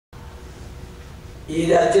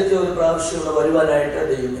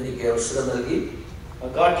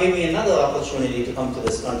God gave me another opportunity to come to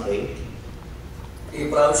this country. I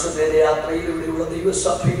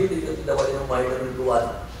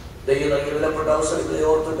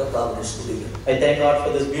thank God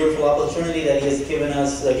for this beautiful opportunity that He has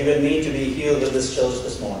given me to be healed in this church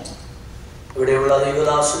this morning.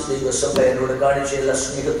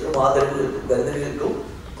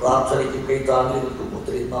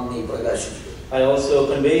 I also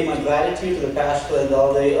convey my gratitude to the pastor and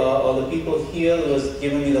all the people here who has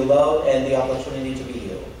given me the love and the opportunity to be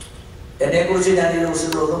healed.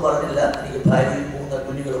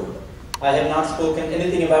 I have not spoken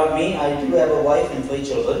anything about me. I do have a wife and 3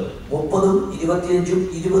 children.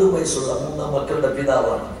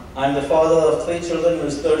 I'm the father of 3 children who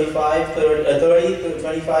is 30, 25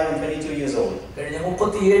 and 22 years old.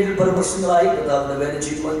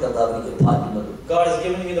 God has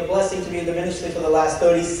given me the blessing to be in the ministry for the last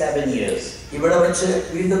 37 years. Either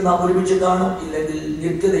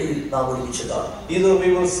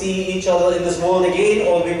we will see each other in this world again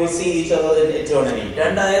or we will see each other in eternity.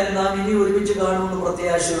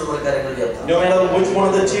 No matter which one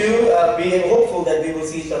of the two, be hopeful that we will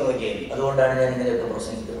see each other again.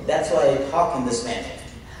 That's why I talk in this manner.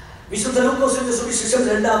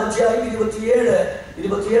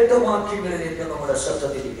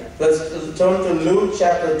 Let's turn to Luke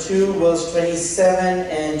chapter 2 verse 27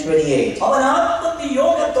 and 28.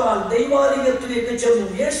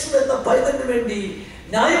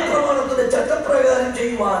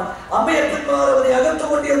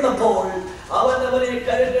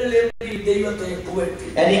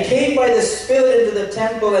 And he came by the Spirit into the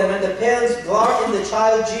temple, and when the parents brought in the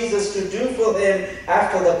child Jesus to do for him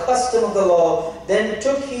after the custom of the law, then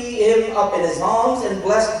took he him up in his arms and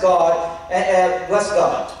blessed God.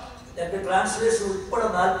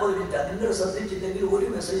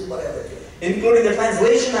 Including the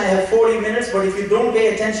translation, I have 40 minutes, but if you don't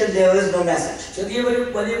pay attention, there is no message.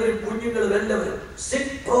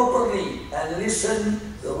 Sit properly and listen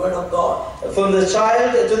the word of God. From the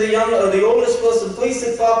child to the young or the oldest person, please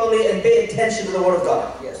sit properly and pay attention to the word of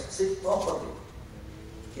God. Yes, sit properly.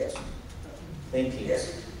 Yes. Thank you. Yes.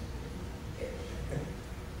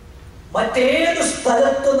 മറ്റേത്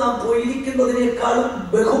സ്ഥലത്ത് നാം പോയിരിക്കുന്നതിനേക്കാളും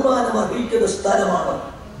ബഹുമാനം അർഹിക്കുന്ന സ്ഥലമാണ്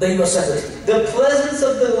ദൈവസന്നിധി. The presence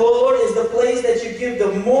of the Lord is the place that you give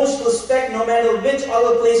the most respect, no matter which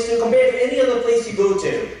other place you compare to any other place you go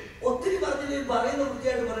to. ഒത്തിരി പറയുന്ന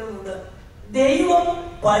വൃത്തിയായിട്ട് പറയുന്നുണ്ട്, ദൈവം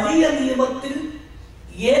പഴയ നിയമത്തിൽ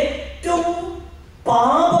ഏറ്റവും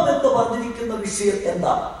പാപമെന്ന് പറഞ്ഞിരിക്കുന്ന വിഷയം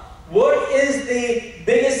എന്താണ്? What is the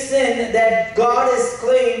biggest sin that God has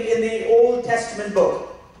claimed in the Old Testament book?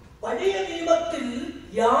 പഴയ നിയമത്തിൽ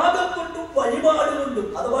യാഗം കൊണ്ടും വഴിപാട് കൊണ്ടും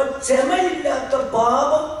അഥവാ ക്ഷമയില്ലാത്ത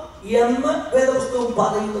പാപം എന്ന് വേദപുസ്തകം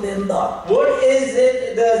പറയുന്നത് എന്താണ്? What is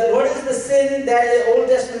the sin that the Old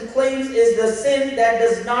Testament claims is the sin that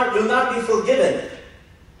will not be forgiven?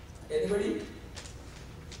 Anybody?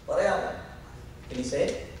 പറയാമോ? Can you say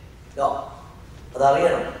it? No.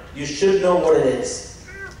 അതറിയണം. You should know what it is.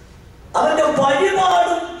 അവരുടെ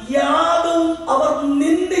വഴിപാടും യാഗവും അവർ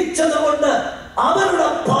നിന്ദിച്ചതുകൊണ്ട് അവരുടെ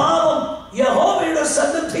പാപം യഹോവയുടെ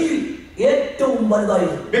സന്നിധിയിൽ ഏറ്റവും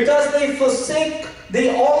വലുതായിരുന്നു. Because they forsake the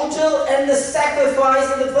altar and the sacrifice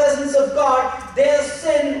in the presence of God, their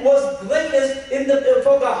sin was greatest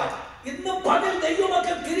for God. ഇന്ന് പകൽ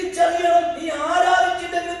ദൈവമക്കൾ തിരിച്ചറിയണം, നീ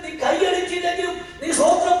ആരാധിച്ചില്ലെങ്കിലും നീ കൈയടിച്ചില്ലെങ്കിലും നീ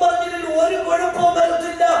സ്തോത്രം പറഞ്ഞില്ലെങ്കിലും ഒരു കുഴപ്പവും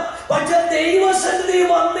വരത്തില്ല. പക്ഷെ ദൈവസന്നിധി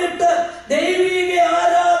വന്നിട്ട് ദൈവിക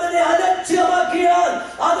ആരാധന അലക്ഷ്യമാക്കിയാൽ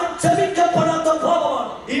അത് ക്ഷമിക്കപ്പെടാത്ത പാപമാണ്.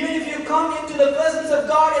 Even if you come into the presence of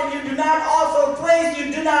God and you do not offer praise, you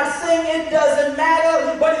do not sing, it doesn't matter.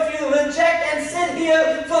 But if you reject and sit here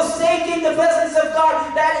forsaking the presence of God,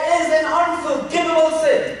 that is an unforgivable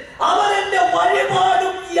sin. അവരുടെ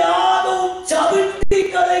വഴിപാടും യാഗവും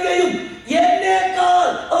ചവിട്ടിക്കളയുകയും എന്നേക്കാൾ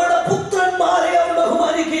അവരുടെ പുത്രന്മാരെ അവർ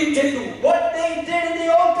ബഹുമാനിക്കുകയും ചെയ്തു. What they did in the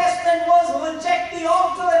Old Testament was reject the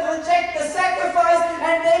altar and reject the sacrifice,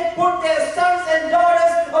 and they put their sons and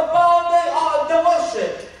daughters above the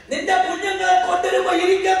worship. നിന്റെ കുഞ്ഞുങ്ങളെ കൊണ്ടുവരുമ്പോ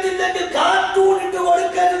ഇരിക്കത്തില്ലെങ്കിൽ കാർട്ടൂൺ ഇട്ട്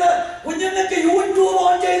കൊടുക്കരുത്, കുഞ്ഞുങ്ങൾക്ക് യൂട്യൂബ്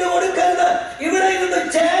ഓൺ ചെയ്ത് കൊടുക്കരുത്, ഇവിടെ ഇരുന്ന്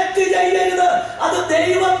ചാറ്റ് ചെയ്യരുത്. അത്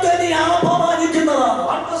ദൈവത്തെ നീ അപമാനിക്കുന്നതാണ്.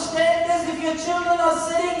 Understand this: if your children are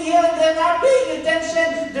sitting here and they're not paying attention,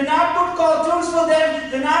 do not put cartoons for them,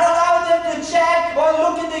 do not allow them to chat or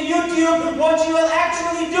look at the YouTube. What you are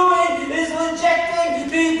actually doing is rejecting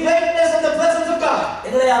the greatness of the presence of God.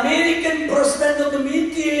 നിങ്ങൾ നിങ്ങളെ American president ഒന്ന്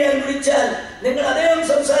meet ചെയ്യാൻ വിളിച്ചാൽ നിങ്ങൾ അദ്ദേഹം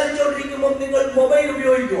സംസാരിച്ചുകൊണ്ടിരിക്കുമ്പോൾ നിങ്ങൾ mobile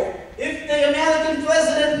ഉപയോഗിക്കുമോ? If the American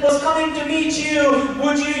president was coming to meet you,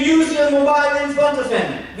 would you use your mobile in front of him?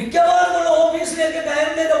 മിക്കവാറും ഓഫീസിലേക്ക്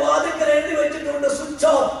കയറുന്നതിന്റെ വാതിൽക്കൽ എഴുതി വെച്ചിട്ടുണ്ട് സ്വിച്ച്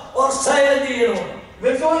ഓഫ് ഓർ സൈലന്റ് ചെയ്യണം.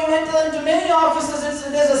 Before you enter into many offices,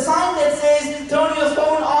 there's a sign that says turn your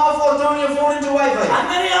phone off or turn your phone into Wi-Fi.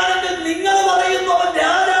 അങ്ങനെയാണെങ്കിൽ നിങ്ങൾ പറയുന്നവൻ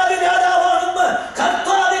രാജാതി രാജാവാണെന്ന്,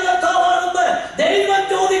 കർത്താതി കർത്താവാണെന്ന് ദൈവം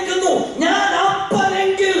ചോദിക്കുന്നു. ഞാൻ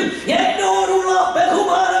അപ്പനെങ്കിൽ എന്നോടുള്ള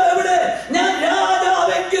ബഹുമാനം എവിടെ? ഞാൻ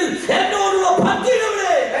രാജാവെങ്കിൽ എന്നോടുള്ള ഭക്തി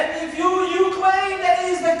എവിടെ? And if you claim that he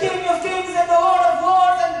is the King of Kings and the Lord of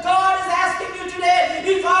Lords, and God is asking you today,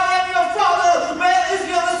 if I am your father, where is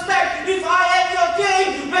your respect? If I am your king,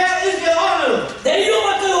 where is your honor?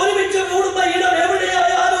 ദൈവമക്കൾ ഒരുമിച്ച് കൂടുന്ന ഇടം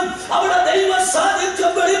എവിടെയായാലും അവിടെ ദൈവ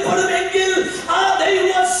സാന്നിധ്യം വെളിപ്പെടുമെങ്കിൽ ആ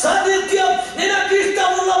ദൈവ സാന്നിധ്യം നിനക്ക്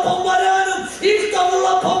ഇഷ്ടമുള്ളപ്പോൾ വരാനും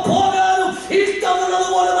ഇഷ്ടമുള്ളപ്പോൾ പോകാനും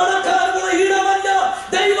ഇഷ്ടമുള്ളതുപോലെ നടക്കാനുമുള്ള ഇടമല്ല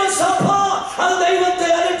ദൈവസഭ. അത് ദൈവത്തെ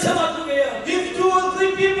അലക്ഷ്യമാക്കുകയാണ്. If 2 or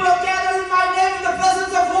 3 people are gathered in my name, the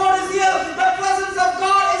presence of God is here. The presence of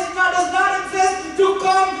God does not exist to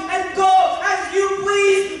come and go as you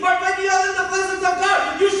please. But when you are in the presence of God,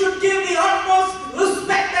 you should give the utmost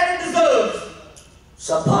respect that it deserves.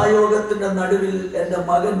 സഭായോഗത്തിന്റെ നടുവിൽ എന്റെ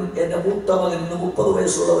മകൻ, എന്റെ മൂത്ത മകൻ 30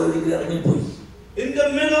 വയസ്സുള്ള ഒരു ഇറങ്ങിപ്പോയി. In the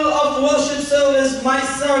middle of worship service, my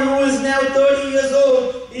son, who is now 30 years old,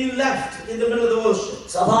 he left in the middle of the worship.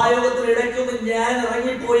 സഭായോഗത്തിന് ഇടയ്ക്കൊന്ന് ഞാൻ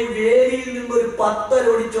ഇറങ്ങിപ്പോയി വേലിയിൽ നിന്ന് ഒരു 10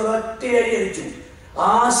 ഒടിച്ച് ഒരൊറ്റയടി അടിച്ചു.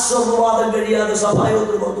 ആശീർവാദം കഴിയാതെ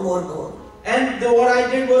സഭായോഗത്തിന് പുറത്തു പോകുന്നു. And what I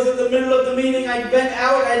did was, in the middle of the meeting, I went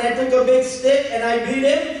out and I took a big stick and I beat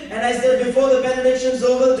him and I said, before the benediction's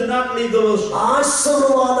over, do not leave the worship.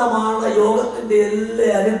 ആശീർവാദമാണ് യോഗത്തിന്റെ എല്ലാ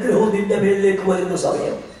അനുഗ്രഹവും നിന്റെ മേലിലേക്ക് വരുന്ന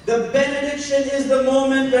സമയം. The benediction is the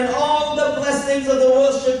moment when all the blessings of the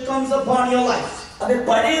worship comes upon your life. അത്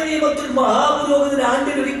പഴയ നിയമത്തിൽ മഹാപുരോഹിതൻ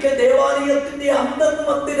ആണ്ടിലൊരിക്കൽ ദേവാലയത്തിന്റെ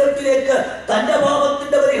അന്തർമന്ദിരത്തിലേക്ക് തന്റെ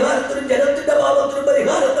പാപത്തിന്റെ പരിഹാരത്തിനും ജനത്തിന്റെ പാപത്തിനും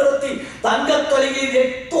പരിഹാരം നടത്തി തങ്കത്തളിയിൽ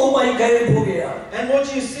രക്തവുമായി കയറി പോവുകയാണ്. And what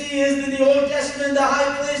you see is, in the Old Testament, the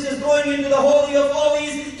high priest is going into the Holy of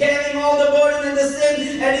Holies, carrying all the burden and the sin,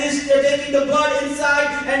 and he's taking the blood inside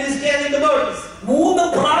and he's carrying the burdens. 3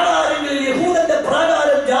 പ്രാകാരങ്ങളിൽ, യഹൂദന്റെ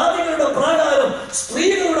പ്രാകാരം, ജാതികളുടെ പ്രാകാരം,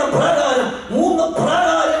 സ്ത്രീകളുടെ പ്രാകാരം, 3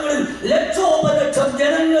 പ്രാകാരങ്ങളിൽ ലക്ഷോപലക്ഷം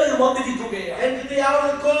ജനങ്ങൾ വന്നിരിക്കുകയാണ്. And in the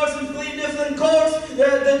outer courts, in 3 different courts,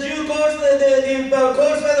 the Jew courts, the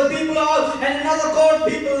courts where the people are, and another court,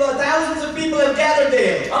 thousands of people have gathered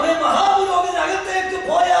there. അവൻ മഹാപുരോഹിതൻ അകത്തേക്ക്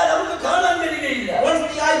പോയാൽ അവർക്ക് കാണാൻ കഴിയുകയില്ല. Once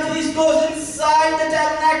the high priest goes inside the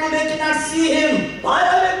tabernacle, they cannot see him.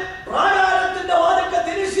 പ്രാകാരത്തിന്റെ വാതിൽക്ക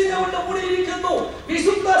തിരശ്ശീല കൊണ്ട് മൂടിയിരിക്കുന്നു.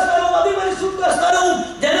 വിശുദ്ധ സ്ഥലവും അതിപരിശുദ്ധ സ്ഥലവും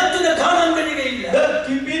ജനത്തിന് കാണാൻ കഴിയുകയില്ല. The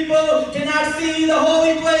people cannot see the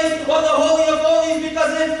holy place or the Holy of Holies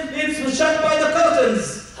because it's shut by the curtains.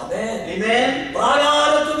 Amen.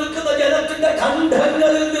 പ്രാകാരത്തിൽ നിൽക്കുന്ന ജനത്തിന്റെ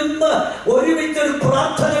കണ്ഠങ്ങളിൽ നിന്ന് ഒരുമിച്ചൊരു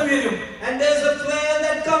പ്രാർത്ഥന വരും. And there's a prayer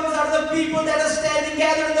that comes out of the people that are standing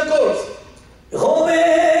gathered in the courts. യഹോവേ,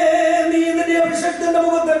 നീ നിന്റെ അഭിഷക്തന്റെ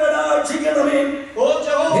മുഖത്തെ കടാക്ഷിക്കണമേ. Oh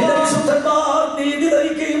Jehovah, നിന്റെ വിശുദ്ധന്മാർ നീതി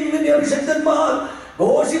ധരിക്കുകയും നിന്റെ അഭിഷക്തന്മാർ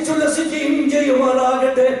ഘോഷിച്ചുല്ലസിക്കുകയും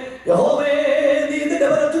ചെയ്യുമാറാകട്ടെ. യഹോവേ, നീ നിന്റെ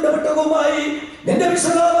വലത്തുടെ പെട്ടകവുമായി നിന്റെ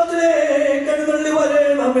വിശ്രാമത്തിലേക്ക് എഴുന്നള്ളി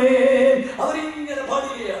വരണമേ. അവരിങ്ങനെ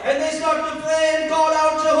പാടുകയാണ്. And they start to pray and call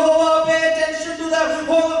out, Jehovah, pay attention to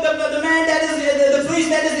the man that is the priest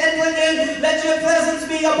that is entering in. Let your presence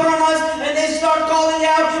be upon us. And they start calling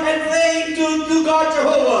out and praying to God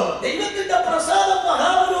Jehovah. ദൈവത്തിന്റെ പ്രസാദം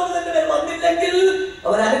മഹാപുരോഹിതന്റെ മേൽ വന്നില്ലെങ്കിൽ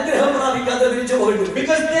അവർ അനുഗ്രഹം പ്രാപിക്കാതെ തിരിച്ചു പോയിട്ടു.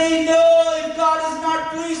 Because they know if God is not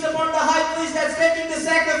pleased upon the high priest that's taking the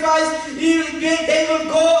sacrifice, they will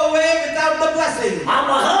go away without the blessing. ആ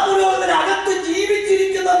മഹാപുരോഹിതൻ അകത്ത്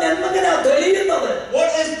ജീവിച്ചിരിക്കുന്ന നെന്മകനാ തെളിയുന്നത്.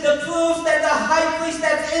 What is the proof that the high priest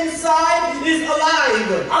that's inside is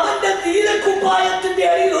alive? അവന്റെ നീലക്കുപ്പായത്തിന്റെ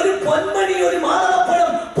അടിയിൽ ഒരു പൊന്മണി, ഒരു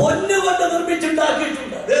മാതളപ്പഴം പൊന്നുകൊണ്ട്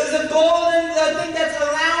നിർമ്മിച്ചുണ്ടാക്കിയിട്ടുണ്ട്. There is a golden thing that's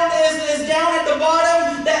around is down at the bottom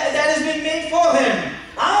that has been made for him.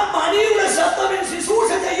 ആ മണിയുടെ ശബ്ദം ശുശ്രൂഷ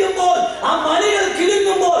ചെയ്യുമ്പോൾ, ആ മണികൾ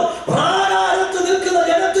കിളുങ്ങുമ്പോൾ പ്രാകാരത്ത് നിൽക്കുന്ന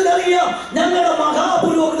ജനത്തിനറിയാം ഞങ്ങളുടെ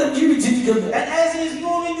മഹാപുരോഹിതൻ ജീവിച്ചിരിക്കുന്നു. And as he's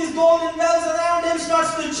moving, these golden bells around him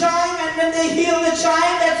starts to chime, and when they hear the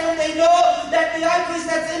chime, that's when they know that the high priest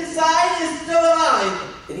that's inside is still alive.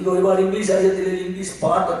 എനിക്ക് ഒരുപാട് English അറിയത്തില്ല. English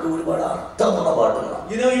പാട്ടൊക്കെ ഒരുപാട് അർത്ഥമുള്ള പാട്ടുകളാണ്.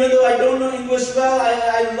 Even though I don't know English well,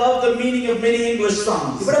 I love the meaning of many English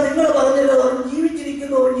songs. ഇവിടെ നിങ്ങൾ പറഞ്ഞല്ലോ, അവർ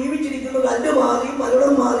ജീവിച്ചിരിക്കുന്നു, കല്ല് മാറി,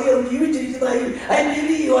 മരണം മാറി, അവർ ജീവിച്ചിരിക്കുന്നതായി.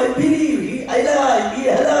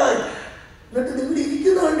 എന്നിട്ട് നിങ്ങൾ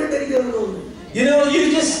ഇരിക്കുന്ന കണ്ടിട്ട് എനിക്ക് തോന്നുന്നു You know,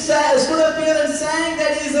 you just stood up here and sang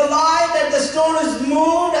that he's alive, that the stone is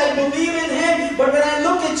moved, I believe in him, but when I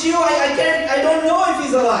look at you, I don't know if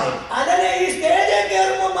he's alive.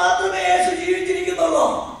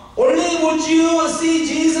 Only would you see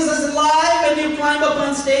Jesus as alive when you climb up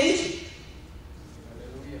on stage?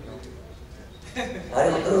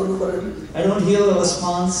 I don't hear a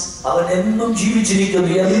response.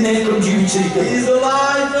 He's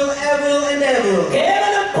alive forever and ever.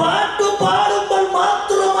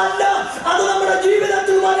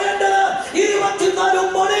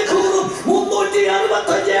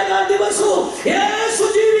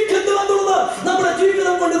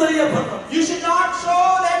 You should not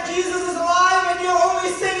show that Jesus is alive when you're only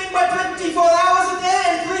singing by 24 hours a day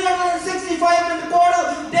and 365 and a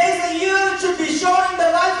quarter days a year. It should be showing the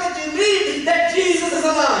life that you lead that Jesus is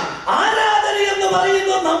alive.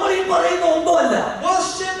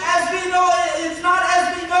 Worship as we know it, it's not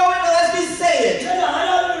as we know it or as we say it.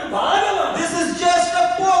 This is just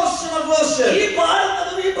a portion of worship.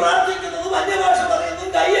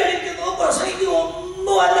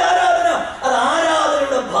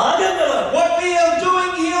 What we are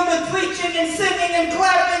doing here with preaching and singing and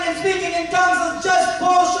clapping and speaking in tongues is just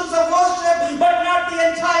portions of worship, but not the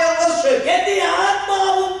entire worship.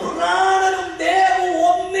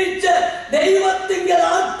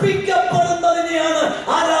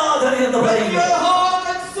 When your heart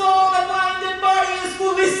and soul and mind and body is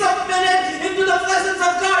fully submitted into the presence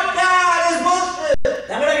of God, that is worship.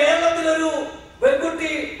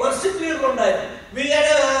 We had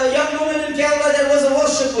a young woman in Kerala that was a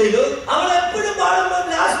worship leader.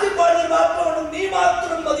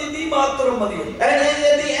 And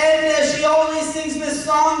at the end, she always sings this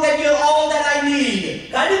song that you're all that I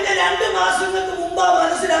need.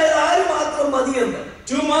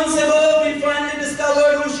 2 months ago, we finally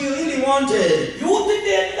discovered who she really wanted.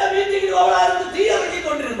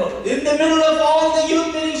 In the middle of all the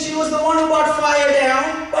youth meetings, she was the one who brought fire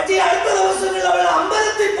down. But the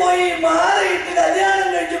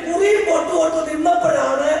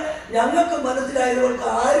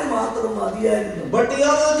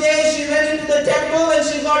other day she went into the temple and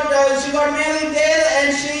she got married there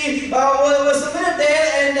and she was submitted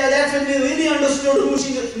there, and that's when we really understood who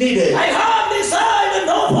she needed. I have decided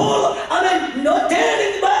no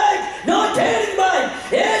turning back, no turning back.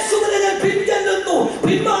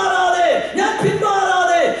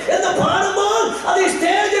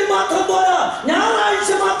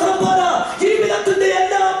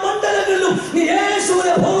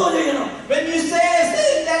 When you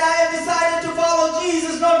say that I have decided to follow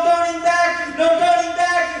Jesus, no turning back,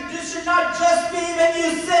 this should not just be when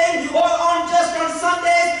you sing or just on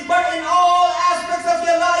Sundays, but in all aspects of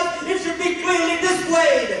your life, it should be clearly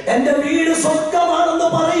displayed.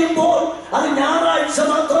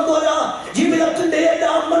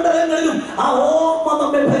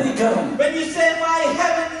 When you say my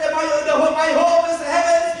home is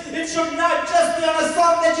heaven, it should not just be on a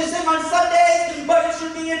song that you sing on Sundays, but it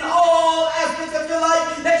should be in all aspects of your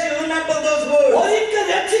life that you remember those words.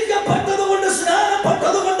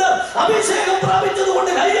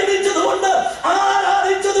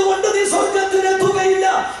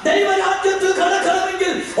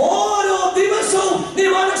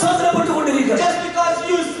 Just because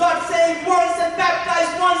you got saved once and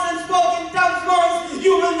baptized once and spoke in tongues once,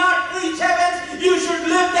 you will not reach heaven. You should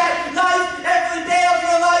live that life every day of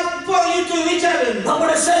your life for you to reach heaven.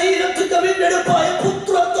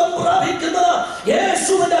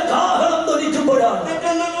 The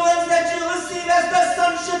deliverance that you receive as the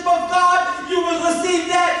sonship of God, you will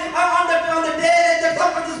receive that on the day that the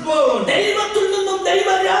trumpet is blown.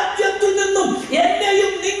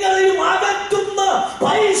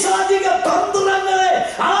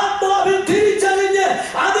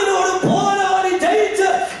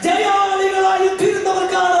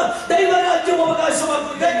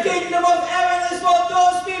 The kingdom of heaven is for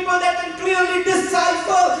those people that can clearly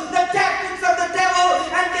decipher the tactics of the devil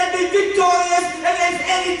and can be victorious against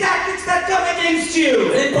any tactics that come against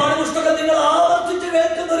you.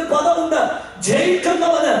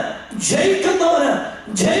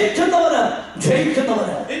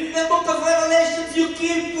 In the book of Revelations, you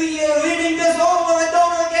keep reading this over and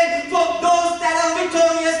over again. For those that are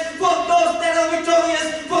victorious, for those that are victorious,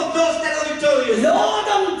 for those that are victorious.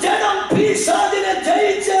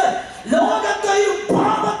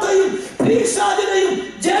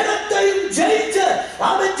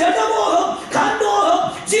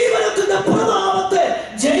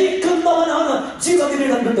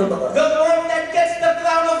 The one that gets the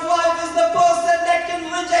crown of life is the person that can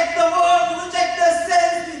reject the world, reject the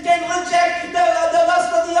sins, can reject the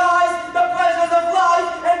lust of the eyes, the pleasures of life,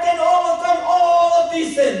 and can overcome all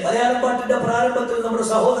Malayalam പാട്ടിന്റെ പ്രാരംഭത്തിൽ നമ്മുടെ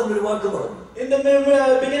സഹോദരൻ ഒരു വാക്ക് പറഞ്ഞു. In the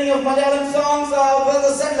beginning of Malayalam songs, our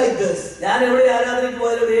brother said like this. ഞാൻ എവിടെ ആരാധനയ്ക്ക്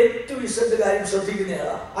പോയാലും ഏറ്റവും ഇഷ്ടപ്പെട്ട കാര്യം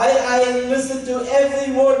ശ്രദ്ധിക്കുന്നയാളാ. I listen to every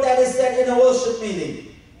word that is said in a worship meeting.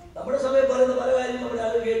 നമ്മുടെ സഭയിൽ പറയുന്ന പല കാര്യങ്ങളും നമ്മുടെ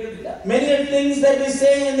ആരും കേൾക്കുന്നില്ല. Many of the things that we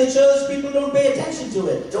say in the church, people don't pay attention to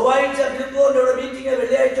it. ചൊവ്വാഴ്ച ബിൽബോർഡിന്റെ മീറ്റിംഗ്,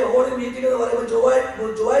 വെള്ളിയാഴ്ച ഹോളി മീറ്റിംഗ് എന്ന് പറയുമ്പോൾ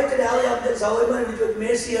ചൊവ്വാഴ്ച രാവിലെ ആദ്യം സഹോദരന്മാരെ വിളിച്ചു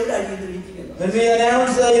മേഴ്സി എവിടെ അടിയുന്ന meeting. When we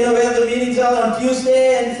announce, where the meetings are on Tuesday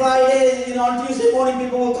and Friday, on Tuesday morning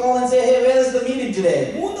people will call and say, hey, where is the meeting today?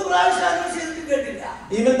 3 പ്രാവശ്യം അനൗൺസ് ചെയ്തിട്ട് കേട്ടില്ല.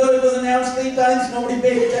 Even though it was announced 3 times, nobody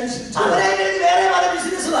paid attention to it. വേറെ പല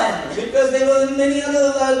ബിസിനസ്സുമായിരുന്നു. Because they were in many other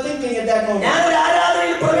thinking at that moment. ഞാൻ ഒരു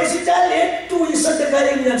ആരാധനയിൽ പ്രവേശിച്ചാൽ ഏറ്റവും ഇഷ്ടപ്പെട്ട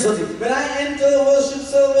കാര്യങ്ങൾ ഞാൻ ശ്രദ്ധിക്കും. When I enter the worship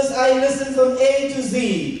service, I listen from A to Z.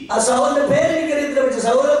 ആ സഹോദരന്റെ പേര് എനിക്കറിയത്തില്ല, പക്ഷെ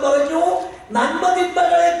സഹോദരൻ പറഞ്ഞു,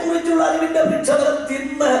 നന്മതിന്മകളെ കുറിച്ചുള്ള അറിവിന്റെ വൃക്ഷഫലം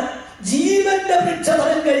തിന്ന് ജീവന്റെ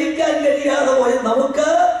വൃക്ഷഫലം കഴിക്കാൻ കഴിയാതെ പോയ നമുക്ക്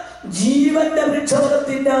ജീവന്റെ വൃക്ഷഫലം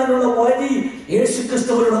തിന്നാനുള്ള വഴി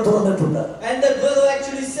യേശുക്രിസ്തുവിലൂടെ തുറന്നിട്ടുണ്ട്. And the brother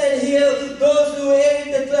actually said here, those who ate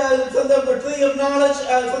from the tree of knowledge,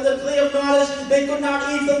 they could not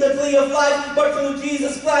eat from the tree of life, but through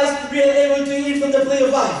Jesus Christ we are able to eat from the tree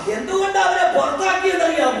of life. എന്തുകൊണ്ട് അവരെ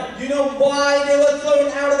പുറത്താക്കിയെന്നറിയാമോ? You know why they were thrown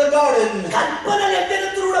out of the garden? കൽപ്പന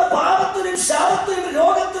ലംഘനത്തിലൂടെ പാപത്തിനും ശാപത്തിനും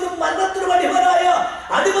രോഗത്തിനും മരണത്തിനും അടിമനായ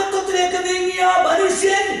അടിമത്തത്തിലേക്ക് നീങ്ങിയ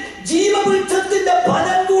മനുഷ്യൻ ജീവവൃക്ഷത്തിന്റെ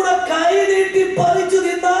ഫലം കൂടെ കൈനീട്ടി പറിച്ചു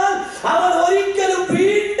തിന്നാൽ അവൻ ഒരിക്കലും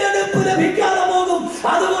വീണ്ടെടുപ്പ് ലഭിക്കാതെ പോകും.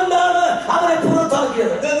 അതുകൊണ്ടാണ് അവരെ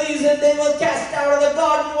പുറത്താക്കിയത്. The reason they were cast out of the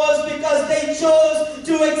garden was because they chose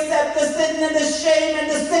to accept the sin and the shame and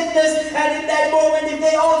the sickness, and in that moment if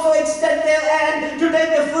they also extend their hand to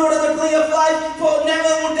take the fruit of the tree of life, for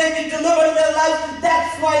never would they be delivered in their life.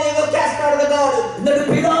 That's why they were cast out of the garden. എന്നിട്ട്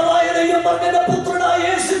പിതാവായ ദൈവം തന്റെ പുത്രനായ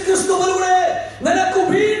യേശുക്രിസ്തുവിലൂടെ നിനക്ക്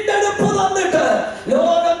വീണ്ടെടുപ്പ് തന്നിട്ട്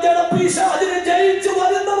ലോകം ജഡപിശാചിനെ ജയിച്ചു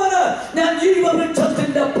വരുന്നവന് ഞാൻ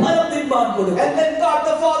ജീവവൃക്ഷത്തിന്റെ ഫലം തിന്നാൻ കൊടുക്കും. And then God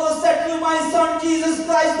the Father said to my son Jesus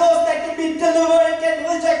Christ, those that can be delivered and can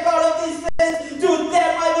reject all of these sins, to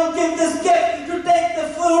them I will give this gift to take the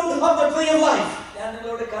fruit of the tree of life. ഞാൻ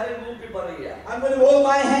നിങ്ങളോട് കാര്യം കൂപ്പി പറയുക. I'm going to hold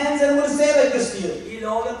my hands and I'm going to say like this to you. ഈ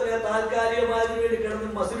ലോകത്തിലെ താൽക്കാലികമായതിനു വേണ്ടി കിടന്ന്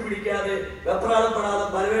muscle പിടിക്കാതെ, വെപ്രാളപ്പെടാതെ,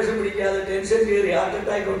 പരവേഷം പിടിക്കാതെ, ടെൻഷൻ കയറി ഹാർട്ട്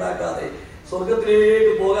അറ്റാക്ക് ഉണ്ടാക്കാതെ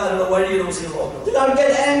സ്വർഗത്തിലേക്ക് പോകാനുള്ള വഴി നമുക്ക് നോക്കണം. Do not get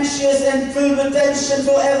anxious and filled with tension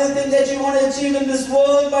for everything that you want to achieve in this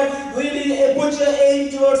world, but really put your aim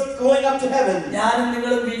towards going up to heaven. ഞാനും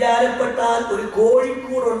നിങ്ങളും വിചാരപ്പെട്ടാൽ ഒരു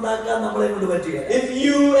കോഴിക്കൂട് ഉണ്ടാക്കാൻ നമ്മളെ കൊണ്ട് പറ്റുക. If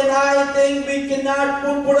you and I think we cannot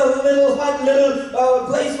put a little hut,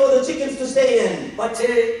 place for the chickens to stay in.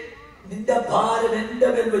 പക്ഷേ നിന്റെ ഭാരം എന്റെ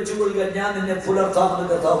മേൽ വെച്ചുകൊള്ളുക, ഞാൻ നിന്നെ പുലർത്താമെന്ന്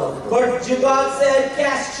കർത്താവ് പറഞ്ഞു. But God said,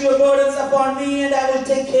 cast your burdens upon me and I will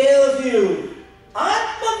take care of you.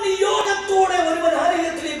 ആത്മനിയോഗത്തോടെ ഒരുവൻ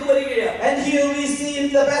ആലയത്തിലേക്ക് വരികയാണ്. And here we see in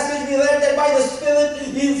the passage we read that by the Spirit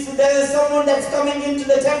there is someone that's coming into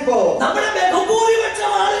the temple. നമ്മുടെ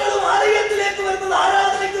ബഹുഭൂരിപക്ഷം ആളുകളും ആലയത്തിലേക്ക് വരുന്നത്,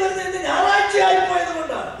 ആരാധനയ്ക്ക് വരുന്നത് ഞായറാഴ്ചയായി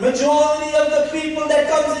പോയതുകൊണ്ടാണ്. Majority of the people that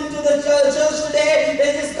comes into the church today,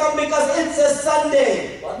 they just come because it's a Sunday.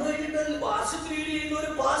 വന്നു കഴിഞ്ഞിട്ട് ആശുപത്രിയിൽ ചെയ്യുന്ന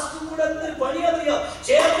ഒരു പാസ്റ്റർ കൂടെ പണിയറിയാം,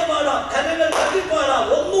 ചേർന്ന് പാടാം, കരങ്ങൾ തട്ടിപ്പാടാം,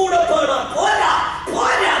 ഒന്നുകൂടെ പാടാം, പോരാ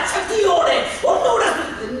പോരാ ശക്തിയോടെ ഒന്നുകൂടെ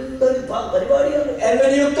പരിപാടിയാണ്. And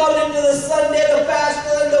when you come into the Sunday, the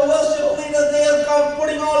pastor and the worship leader, they are come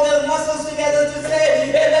putting all their muscles together to say,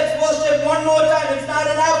 hey, let's worship one more time. It's not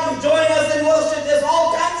enough. Join us in worship. There's all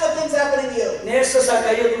kinds of things happening here.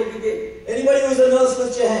 Anybody who's a nurse,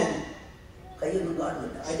 lift your hand.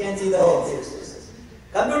 I can't see the hands.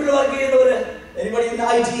 Computer work ചെയ്യുന്നവര്, anybody in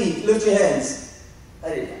IT, lift your hands.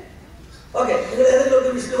 Okay, നിങ്ങൾ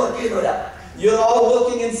ഏതെങ്കിലും മിഷനിൽ work ചെയ്യുന്നവരാ? You're all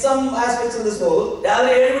working in some aspects of this world.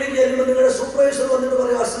 രാവിലെ 7 മണിക്ക് ചെല്ലുമ്പോൾ നിങ്ങളുടെ supervisor വന്നിട്ട്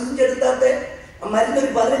പറയും, സിറിഞ്ച് എടുത്താട്ടെ,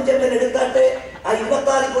 മരുന്നൊരു 15 എടുത്താട്ടെ, ആ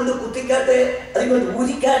 24 കൊണ്ട് കുത്തിക്കാട്ടെ, അതിങ്ങോട്ട്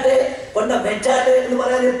ഊരിക്കാട്ടെ, കൊണ്ട് വെച്ചാട്ടെ എന്ന്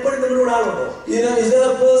പറയാൻ എപ്പോഴും നിങ്ങളോട് ആളുണ്ടോ? Is there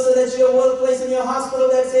a person at your workplace in your hospital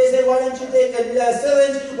that says, hey, why don't you take a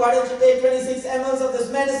syringe, why don't you take 26 ml of this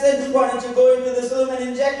medicine, why don't you go into this room and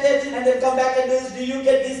inject it and then come back and do this? Do you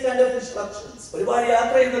get these kind of instructions? ഒരുപാട്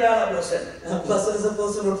യാത്ര ചെയ്യുന്ന ഒരാളാണ് pleasant. Person is a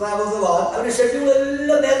person who travels a lot. അവരുടെ schedule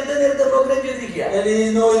എല്ലാം നേരത്തെ programme ചെയ്തിരിക്കുക. And he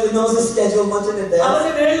knows the schedule much in advance.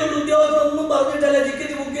 അവന് മേലുള്ള ഉദ്യോഗസ്ഥരൊന്നും പറഞ്ഞിട്ടല്ല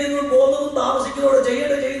ടിക്കറ്റ് ബുക്ക് ചെയ്യുന്നതും പോകുന്നതും താമസിക്കുന്നതോടെ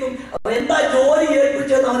ചെയ്യുന്നു. അവൻ എന്താ ജോലി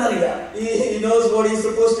ഏൽപ്പിച്ചെന്ന് അവനറിയാം. He knows what he's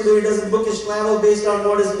supposed to do. He doesn't book his travel based on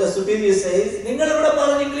what his superior says. നിങ്ങൾ ഇവിടെ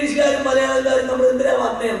പറഞ്ഞ ഇംഗ്ലീഷുകാരും മലയാളക്കാരും നമ്മൾ എന്തിനാ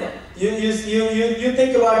വന്നേന്ന്? You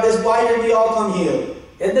think about this. Why did we all come here?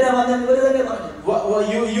 എന്തിനാ വന്നെന്ന് ഇവര് തന്നെ പറഞ്ഞു.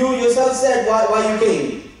 You yourself said why you came.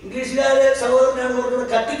 ഇംഗ്ലീഷുകാരെ സഹോദരനാണ് പറഞ്ഞത്,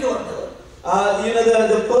 കട്ടിക്ക് പറഞ്ഞത്.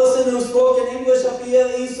 The person who spoke in English up here,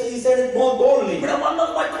 he said it more boldly.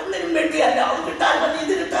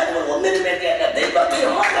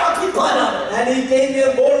 And he came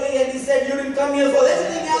here boldly and he said, you didn't come here for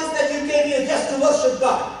anything else, that you came here just to worship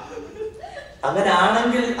God.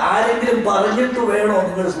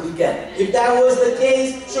 If that was the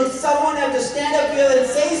case, should someone have to stand up here and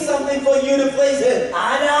say something for you to praise him?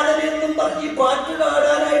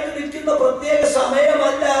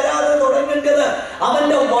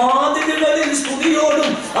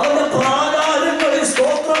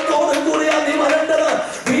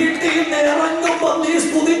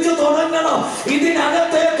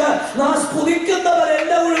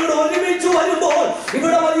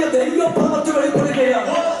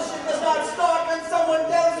 Worship does not start when someone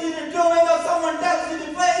tells you to do it or someone tells you to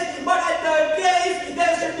praise, but at the gate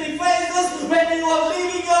there should be praises. When you are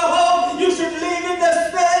leaving your home, you should leave in the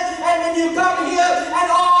Spirit, and when you come here and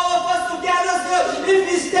all of us together here, if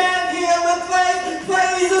we stand here with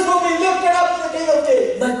praises will be lifted up to the King of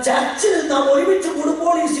Kings. The church is now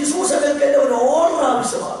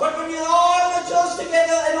but when we are all in the church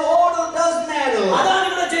together, an order does matter.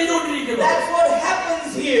 That's what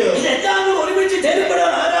happens here.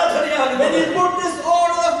 When you put this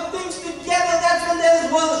order of things together, that's when there is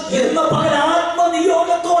worship.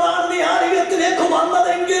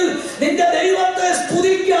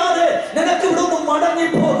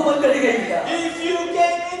 If you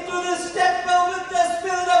came into this temple with the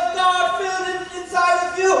Spirit of God filled inside of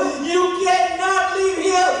you, you cannot leave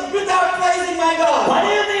here without praising my God.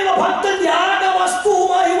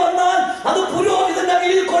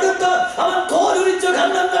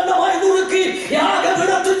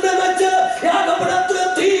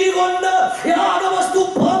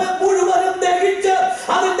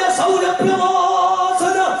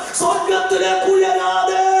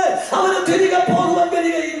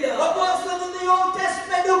 A person in the Old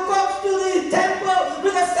Testament who comes to the temple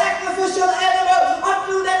with a sacrificial animal,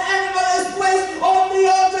 until that animal is placed on the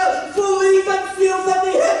altar, fully consumed from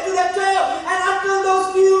the head to the tail, and until those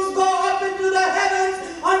fumes go up into the heavens,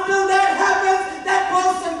 until that happens, that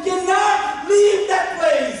person cannot leave that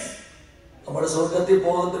place.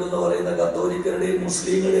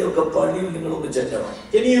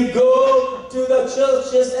 Can you go to the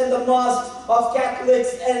churches and the mosques of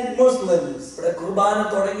Catholics and Muslims?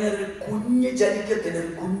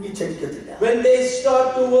 When they start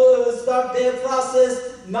their process,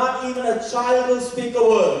 not even a child will speak a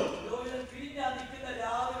word.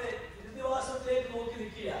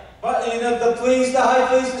 But the priest, the high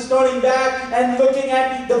priest is starting back and looking at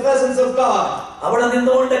the presence of God.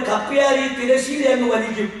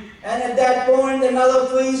 And at that point, another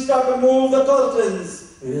priest started to move the curtains.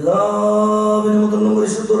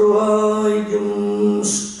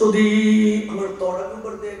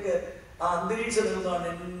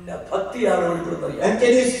 And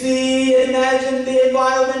can you see and imagine the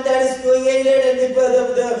environment that is created and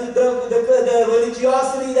the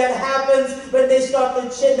religiosity that happens when they start to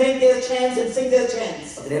make their chants and sing their chants?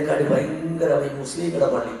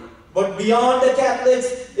 But beyond the Catholics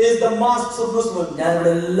is the mosques of Muslims.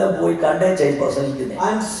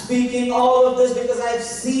 I'm speaking all of this because I've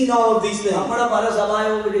seen all of these things.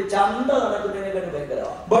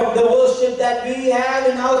 But the worship that we have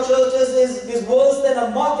in our churches is worse than a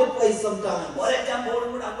marketplace sometimes.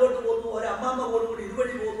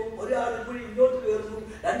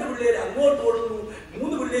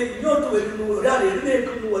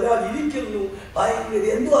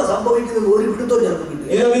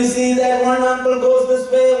 We see that one uncle goes this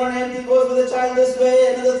way, one auntie goes with a child this way,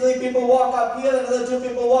 another 3 people walk up here, another 2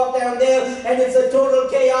 people walk down there, and it's a total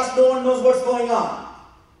chaos. No one knows what's going on.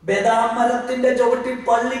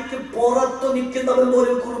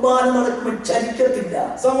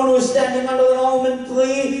 Someone who is standing under the almond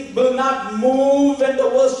tree will not move when the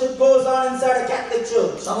worship goes on inside a Catholic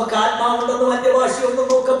church.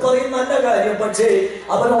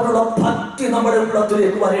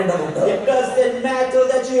 It doesn't matter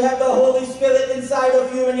that you have the Holy Spirit inside of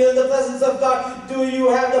you and you're in the presence of God. Do you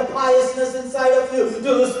have the piousness inside of you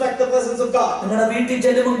to respect the presence of God?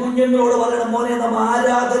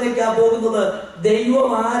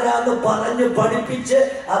 ദൈവം ആരാന്ന് പറഞ്ഞ് പഠിപ്പിച്ച്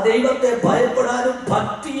ആ ദൈവത്തെ ഭയപ്പെടാനും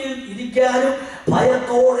ഭക്തിയിൽ ഇരിക്കാനും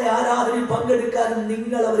ഭയത്തോടെ ആരാധനയിൽ പങ്കെടുക്കാനും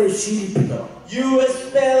നിങ്ങൾ അവരെ ശീലിപ്പിക്കണം. You as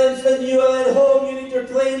parents, when you are at home, you need to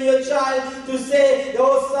train your child to say,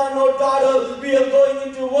 "Oh son, oh daughter, we are going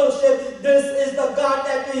into worship. This is the God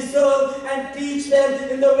that we serve," and teach them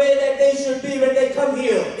in the way that they should be when they come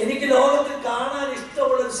here. എനിക്ക് ലോകത്തിൽ കാണാൻ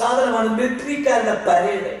ഇഷ്ടമുള്ള ഒരു സാധനമാണ് മിലിറ്ററിക്കാരുടെ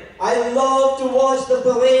parade. I love to watch the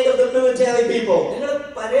parade of the military people. നിങ്ങൾ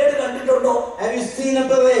parade കണ്ടിട്ടുണ്ടോ? Have you seen a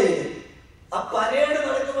parade? ആ parade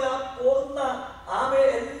നടക്കുമ്പോൾ ആ പോകുന്ന ആമയെ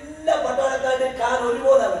എല്ലാ പട്ടാളക്കാരുടെയും കാൽ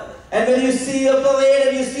ഒരുപോലെ വരണം. And when you see a parade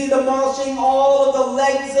and you see the marching, all of the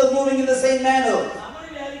legs are moving in the same manner.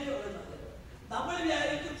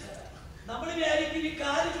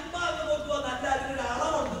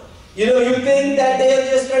 You know, you think that they are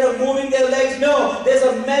just kind of moving their legs. No, there's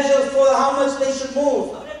a measure for how much they should move.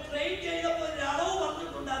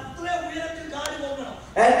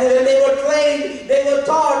 And when they were trained, they were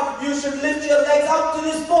taught you should lift your legs up to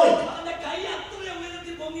this point.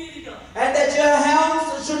 And that your hands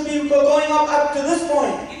should be going up to this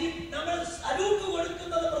point.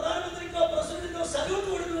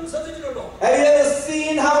 Have you ever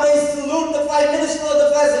seen how they salute the Prime Minister or the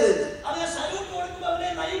President?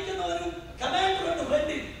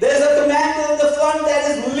 There's a commander in the front that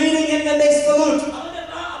is leading him when they salute.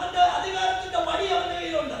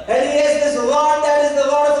 And he has this rod that is the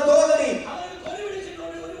rod of authority.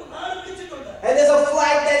 And there's a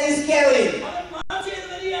flag that he's carrying.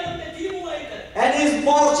 And he's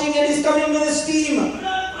marching and he's coming with his team.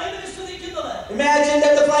 Imagine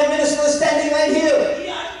that the Prime Minister is standing right here.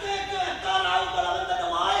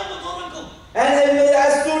 And then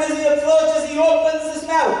as soon as he approaches, he opens his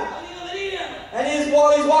mouth. And he's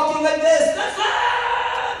walking like this.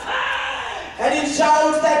 And he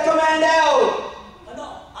shouts that command out.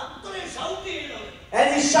 And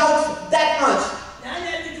he shouts that much.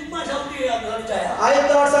 I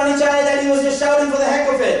thought Sonny Chai that he was just shouting for the heck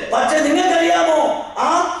of it.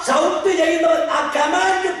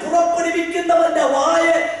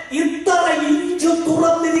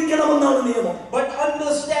 But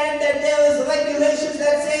understand that there is regulations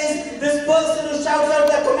that says this person who shouts out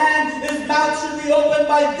the command, his mouth should be opened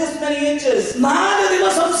by this many inches.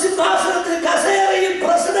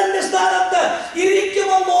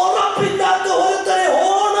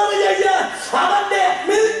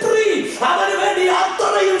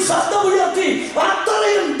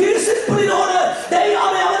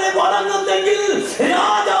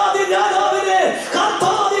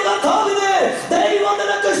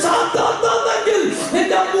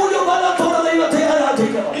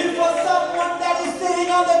 If for someone that is sitting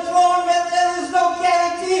on the throne when there is no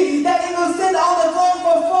guarantee that he will sit on the throne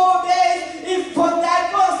for 4 days, if for that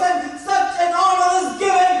person such an honor is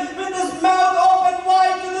given with his mouth open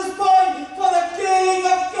wide to this point for the King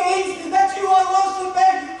of Kings that you are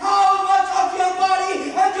worshiping, how much of your body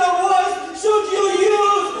and your voice should you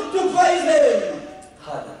use to praise him?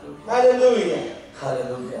 Hallelujah.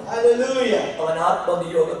 Hallelujah. Hallelujah.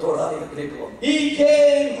 He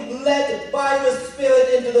came led by the Spirit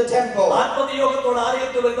into the temple.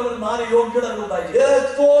 There are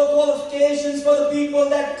 4 qualifications for the people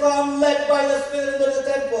that come led by the Spirit into the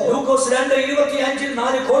temple.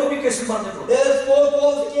 There are 4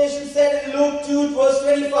 qualifications said in Luke 2 verse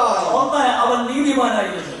 25.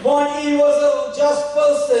 One, he was a just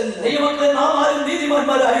person.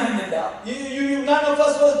 None of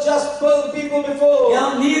us were just people before.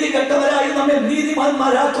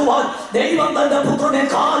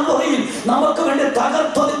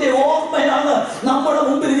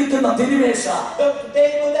 The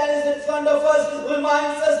table that is in front of us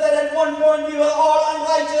reminds us that at one point we were all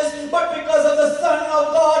unrighteous, but because of the Son of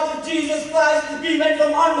God, Jesus Christ, we went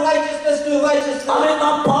from unrighteousness to righteousness.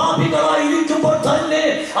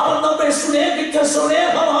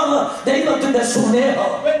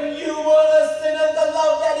 When you were a sinner, the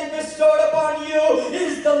love that he bestowed upon you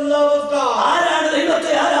is the love of God.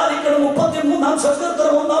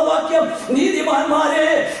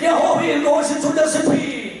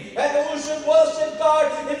 And who should worship God?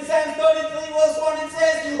 In Psalm 33 verse 1 it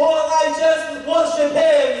says, all righteous worship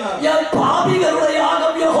him.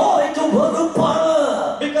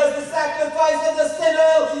 Because the sacrifice of the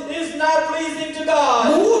sinner is not pleasing to God.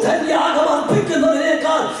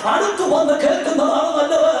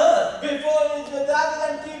 Before, rather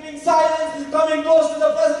than keeping silence, coming close to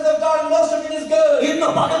the presence of God and worshiping is good. If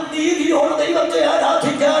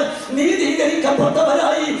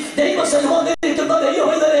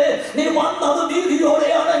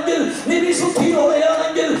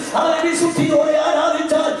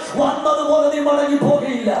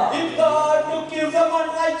God took you from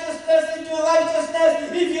unrighteousness into righteousness,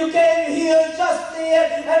 if you came here justly and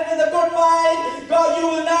with a good mind, God, you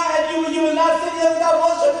will not sit here without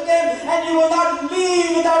worshiping him, and you will not leave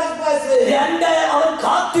without his blessing.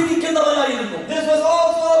 This was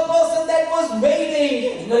also a person that was waiting.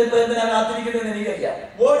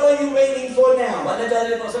 What are you waiting for now?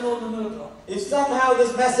 If somehow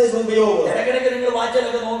this message will be over.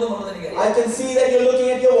 I can see that you're looking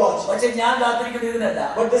at your watch. പക്ഷെ ഞാൻ കാത്തിരിക്കുന്നത് ഇതിനല്ല.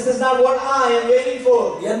 But this is not what I am waiting for.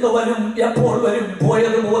 എന്ന് വരും, എപ്പോൾ വരും,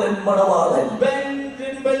 പോയതുപോലെ മണവാളൻ.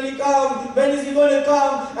 When he come, when is he going to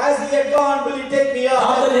come? As he had gone, will he take me up?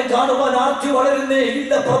 അവനെ കാണുവാൻ ആർത്തി വളരുന്നേ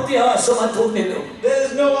ഇല്ല, പ്രത്യാശ മറ്റൊന്നിലും. There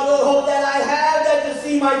is no other hope that I have than to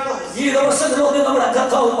see my Christ. ഈ ദിവസങ്ങളിലൊന്നും നമ്മുടെ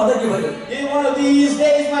കർത്താവ് മടങ്ങി വരും. In one of these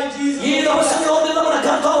days, my Jesus. ഈ ദിവസങ്ങളിലൊന്നും നമ്മുടെ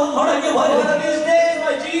കർത്താവ് മടങ്ങി വരും. One of these days,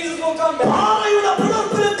 my Jesus will come back. പാറയുടെ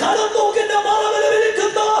പിളർപ്പിലും കടന്നൂക്കിന്റെ മറവിലും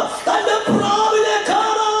ഇരിക്കുന്ന തന്റെ പ്രാവിനെ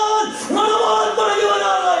കാണാൻ മണവാളൻ മടങ്ങി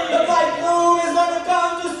വരാനായി. The bridegroom is going to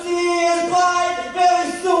come to see his bride very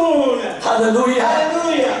soon. Hallelujah.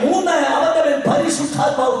 Hallelujah. മൂന്ന്, അവന്റെ മേൽ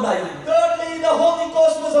പരിശുദ്ധാത്മാവ് ഉണ്ടായിരുന്നു. Thirdly, the Holy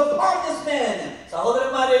Ghost was upon this man.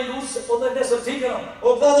 സഹോദരന്മാരെ, യൂസ് ഒന്നെ ശ്രദ്ധിക്കണം.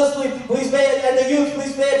 Oh, brothers, please pay, and the youth,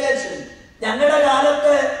 please pay attention. ഞങ്ങളുടെ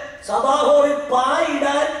കാലത്ത് സഭാഹോളിൽ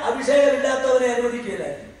പായിടാൻ അഭിഷേകമില്ലാത്തവരെ അനുവദിക്കില്ല.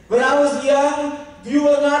 When I was young, you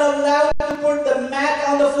were not allowed to put the mat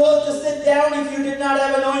on the floor to sit down if you did not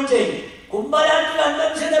have anointing. കുമ്പനാട്ടിൽ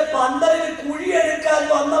കൺവെൻഷന്റെ പന്തലിൽ കുഴിയെടുക്കാൻ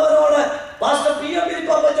വന്നവരോട് pastor PM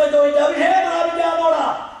ചോദിച്ചു, അഭിഷേകം പ്രാപിക്കാമോടാ?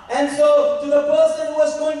 And so, to the person who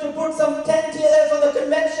was going to put some tent here for the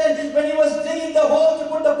convention, when he was digging the hole to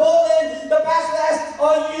put the pole in, the pastor asked,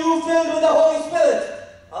 "Are you filled with the Holy Spirit?"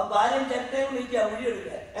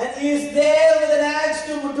 And he is there with an axe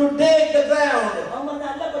to dig the ground.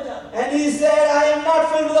 And he said, "I am not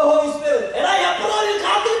filled with the Holy Spirit."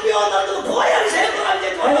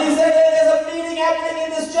 And he said, "There's a meeting happening in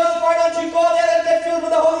this church. Why don't you go there and get filled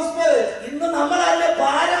with the Holy Spirit?"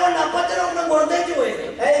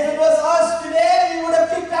 And if it was us today, we would have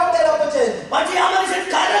kicked out that opportunity.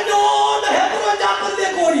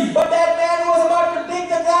 But that man who was about to dig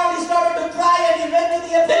the ground, he started to cry and he went to the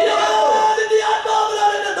temple.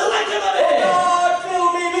 God, fill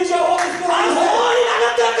me with your Holy Spirit.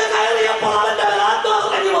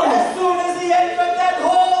 As soon as he entered that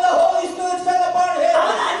hole, the Holy Spirit fell upon him.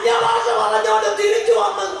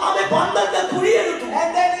 And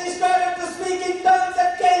then he started to speak in tongues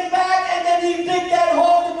and came back, and then he digged that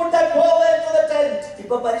hole to put that pole into the tent.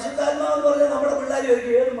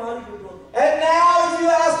 And now if you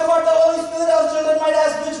ask about the Holy Spirit, our children might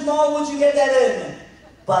ask, which mall would you get that in?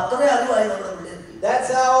 That's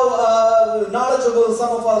how knowledgeable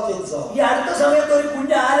some of our kids are.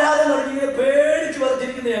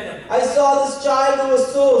 I saw this child who was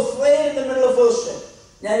so afraid in the middle of worship.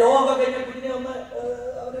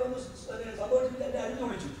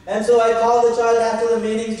 And so I called the child after the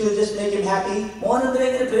meeting to just make him happy.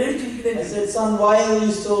 I said, "Son, why are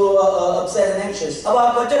you so upset and anxious?"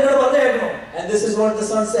 And this is what the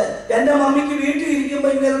son said. And the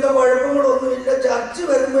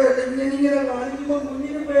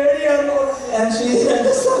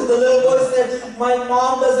little boy said, "My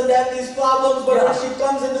mom doesn't have these problems, but when she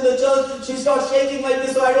comes into the church, she starts shaking like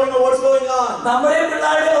this, so I don't know what's going on."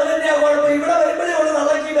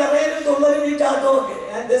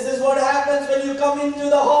 And this is what happens when you come into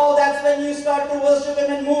the hall. That's when you start to worship him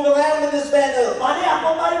and move around in this manner.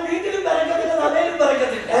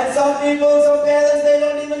 And some people, some parents, they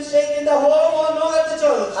don't even shake in the home or nor at the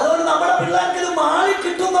church.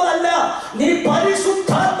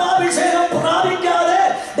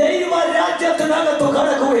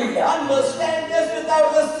 Understand this: without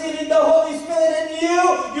receiving the Holy Spirit in you,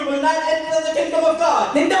 you will not enter the kingdom of God.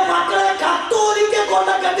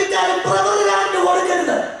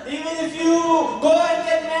 Even if you go and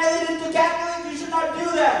get married into Catholic, you should not do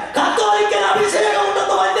that.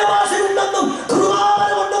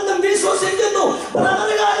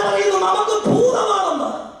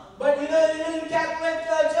 But even in Catholic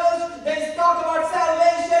church, they talk about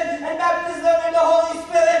salvation and baptism and the Holy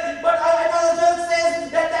Spirit. But another church says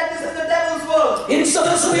that this is the devil's work.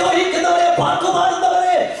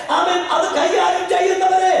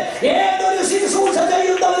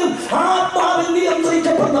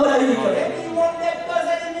 Anyone that does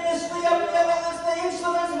any ministry of miracles, the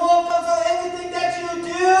instruments, vocals, or anything that you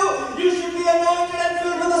do, you should be anointed and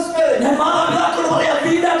filled with the Spirit.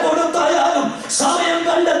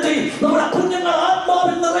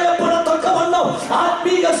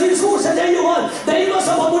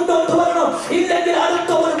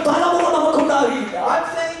 I'm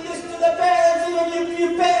saying this to the parents, even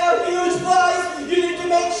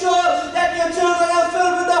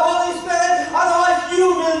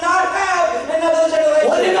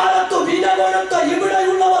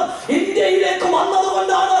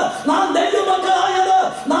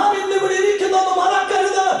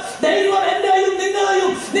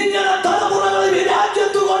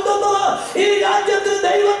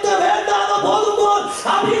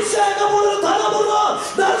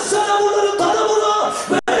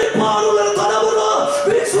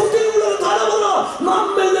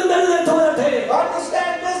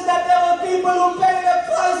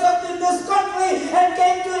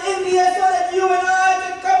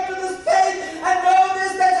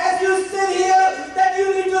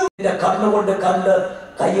കണ്ണുകൊണ്ട് കണ്ട്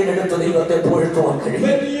കയ്യിലെടുത്ത് ദൈവത്തെ പുകഴ്ത്തുവാൻ കഴിയും.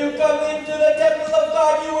 When you come into the temple of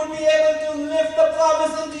God, you will be able to lift the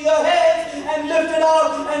promise into your hands and lift it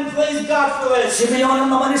out and praise God for it. Simeon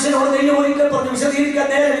എന്ന മനുഷ്യനോട് ദൈവം ഒരിക്കൽ പറഞ്ഞു, വിശദീകരിക്കാൻ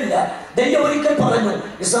നേരമില്ല. ദൈവം ഒരിക്കൽ പറഞ്ഞു,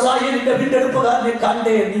 ഇസ്രായേലിന്റെ വീണ്ടെടുപ്പുകാരനെ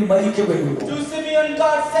കണ്ടേ നീ മരിക്കുകയുള്ളൂ. To Simeon,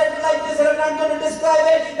 God said like this, and I'm not going to describe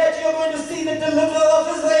it, that you're going to see the deliverer of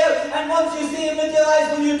Israel, and once you see him with your eyes,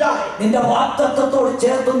 will you die? നിന്റെ വാഗ്ദത്തത്തോട്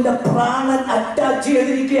ചേർത്ത് നിന്റെ പ്രാണൻ attach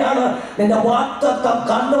ചെയ്തിരിക്കുകയാണ്. നിന്റെ വാഗ്ദത്തം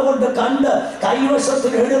കണ്ണുകൊണ്ട് കണ്ട്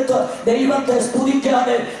കൈവശത്തിൽ എടുത്ത് ദൈവത്തെ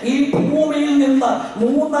സ്തുതിക്കാതെ ഈ ഭൂമിയിൽ നിന്ന്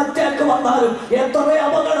 3 അറ്റാക്ക് വന്നാലും, എത്ര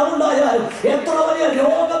അപകടം ഉണ്ടായാലും, എത്ര വലിയ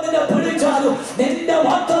രോഗം നിന്നെ പിടിച്ചാലും, നിന്റെ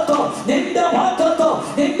വാഗ്ദത്തം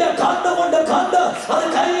നിന്റെ കണ്ണുകൊണ്ട് കണ്ട് അത്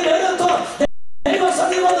കയ്യിലെടുത്ത്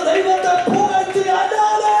ദൈവസന്നിധി വന്ന് ദൈവത്തെ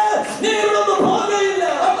പുകഴ്ത്തിയാലേ നീ ഇവിടുന്ന് പോകയില്ല.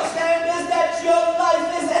 Understand is that your life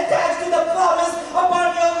is attached to the promise upon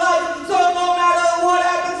your life. So no matter what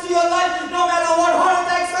happens to your life, no matter what heart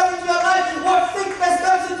attacks come into your life, what sickness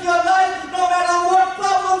comes into your life, no matter what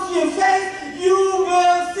problems you face, you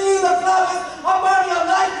will see the promise upon your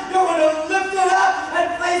life. You're going to lift it up and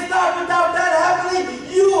praise God. Without that happening,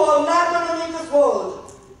 you are not going to leave this world.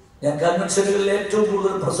 ഞാൻ കൺവെൻഷനുകളിൽ ഏറ്റവും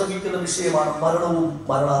കൂടുതൽ പ്രസംഗിക്കുന്ന വിഷയമാണ് മരണവും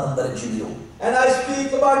മരണാനന്തര ജീവിതവും. And I speak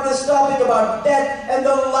about this topic about death and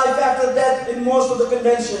the life after death in most of the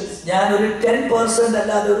conventions. ഞാൻ ഒരു 10%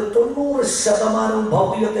 അല്ലാതെ ഒരു 90%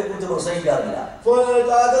 ഭൗതികത്തെ കുറിച്ച് പ്രസംഗിക്കാറില്ല. For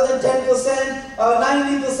other than 10%,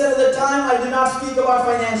 90% of the time, I do not speak about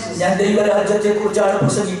finances. ഞാൻ ദൈവരാജ്യത്തെ കുറിച്ചാണ്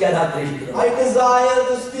പ്രസംഗിക്കാൻ ആഗ്രഹിക്കുന്നത്. I desire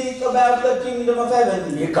to speak about the kingdom of heaven.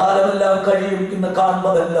 ഈ കാലമെല്ലാം കഴിയും, ഇന്ന്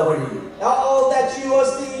കാണുന്നതെല്ലാം വഴിയും. All that you are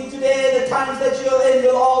seeing today, the times that you are in,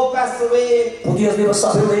 will all pass away. പുതിയ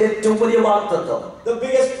ദിവസസഭയുടെ ഏറ്റവും വലിയ വാഗ്ദത്തം, The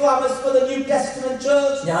biggest promise for the New Testament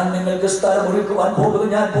church. ഞാൻ നിങ്ങൾക്ക് സ്ഥലം ഒരുക്കുവാൻ പോകുന്നു,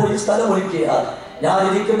 ഞാൻ പോയി സ്ഥലം ഒരുക്കിയ ഞാൻ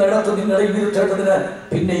ഇരിക്കുന്നിടത്ത് നിങ്ങളെ ഇരുത്തേണ്ടതിന്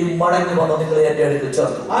പിന്നെയും മടങ്ങി വന്ന് നിങ്ങളെ എന്റെ അടുത്ത്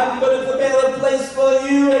ചേർത്തു. I'm going to prepare a place for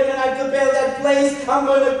you, and when I prepare that place, I'm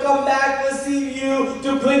going to come back, receive you, to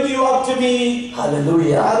bring you up to me.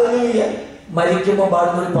 Hallelujah. Hallelujah. മരിക്കുമ്പോൾ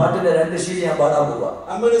പാടുന്ന ഒരു പാട്ടിന്റെ 2 ശീലം ഞാൻ പാടാൻ പോവാ.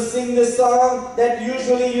 I'm going to sing this song that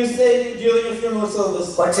usually you sing during a funeral service.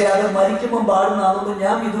 പക്ഷേ അത് മരിക്കുമ്പോൾ പാടുന്നതൊന്നും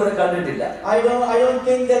ഞാൻ ഇതുവരെ കണ്ടിട്ടില്ല. I don't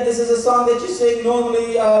think that this is a song that you sing normally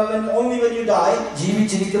only when you die.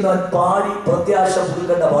 ജീവിച്ചിരിക്കുന്നവൻ പാടി പ്രത്യാശ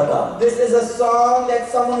പുതുക്കേണ്ട പാട്ടാണ്. This is a song that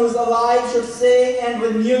someone who's alive should sing and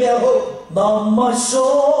renew their hope. നമ്മ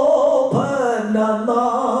ശോഭന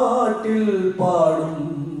നാട്ടിൽ പാടും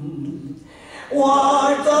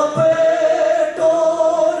വാഴ്ത്തപ്പെട്ടോരുടെ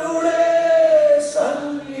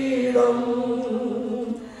സംഗീതം,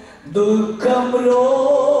 ദുഃഖം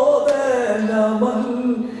രോദനമങ്ങില്ലല്ലോ,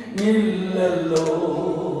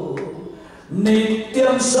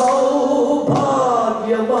 നിത്യം സൗഭാഗ്യമാ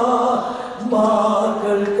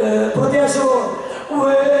മക്കൾക്ക് പ്രത്യാശ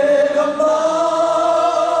വേഗം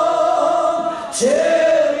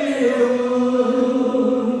ചേരും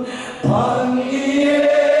ഭംഗിയേ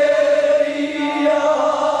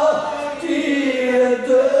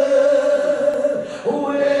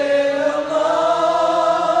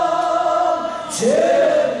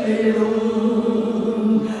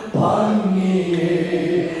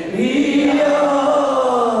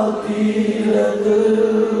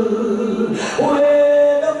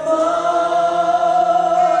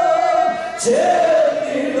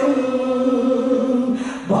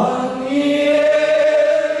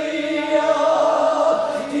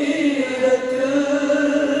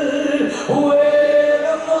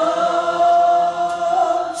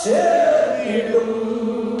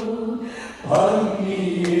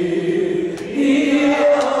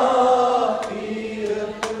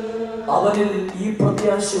അവനിൽ ഈ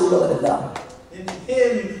പ്രത്യാശയുള്ളവരല്ല. In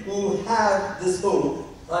him who have this hope.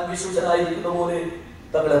 താൻ വിശുദ്ധനായിരിക്കുന്ന പോലെ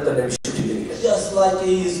തങ്ങളെ തന്നെ വിശുദ്ധീകരിക്കുക. Just like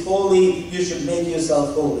he is holy, you should make yourself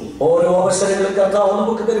holy. ഓരോ അവസരങ്ങളും കർത്താവ്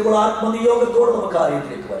നമുക്ക് തരുമ്പോൾ ആത്മനിയോഗത്തോടെ നമുക്ക്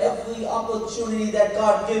ആലയത്തിലേക്ക് വരാം. Every opportunity that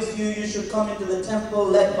God gives you, you should come into the temple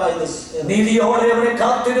led by the Spirit. നീതിയോടെ അവനെ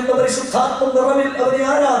കാത്തിരുന്ന പരിശുദ്ധാത്മ നിറവിൽ അവനെ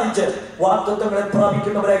ആരാധിച്ച് വാഗ്ദത്തങ്ങളെ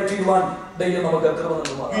പ്രാപിക്കുന്നവരായി ചെയ്യുവാൻ ദൈവം നമുക്ക് കൃപ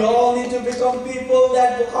നൽകുന്നു. We all need to become people that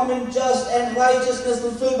will come in just and righteousness,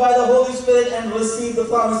 fulfilled by the Holy Spirit, and receive the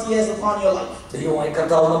promise He has upon your life. ദൈവമായി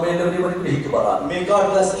കർത്താവ് നമ്മെ എല്ലാവരെയും അനുഗ്രഹിക്കുമാറാകട്ടെ. May God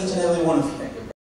bless each and every one of you.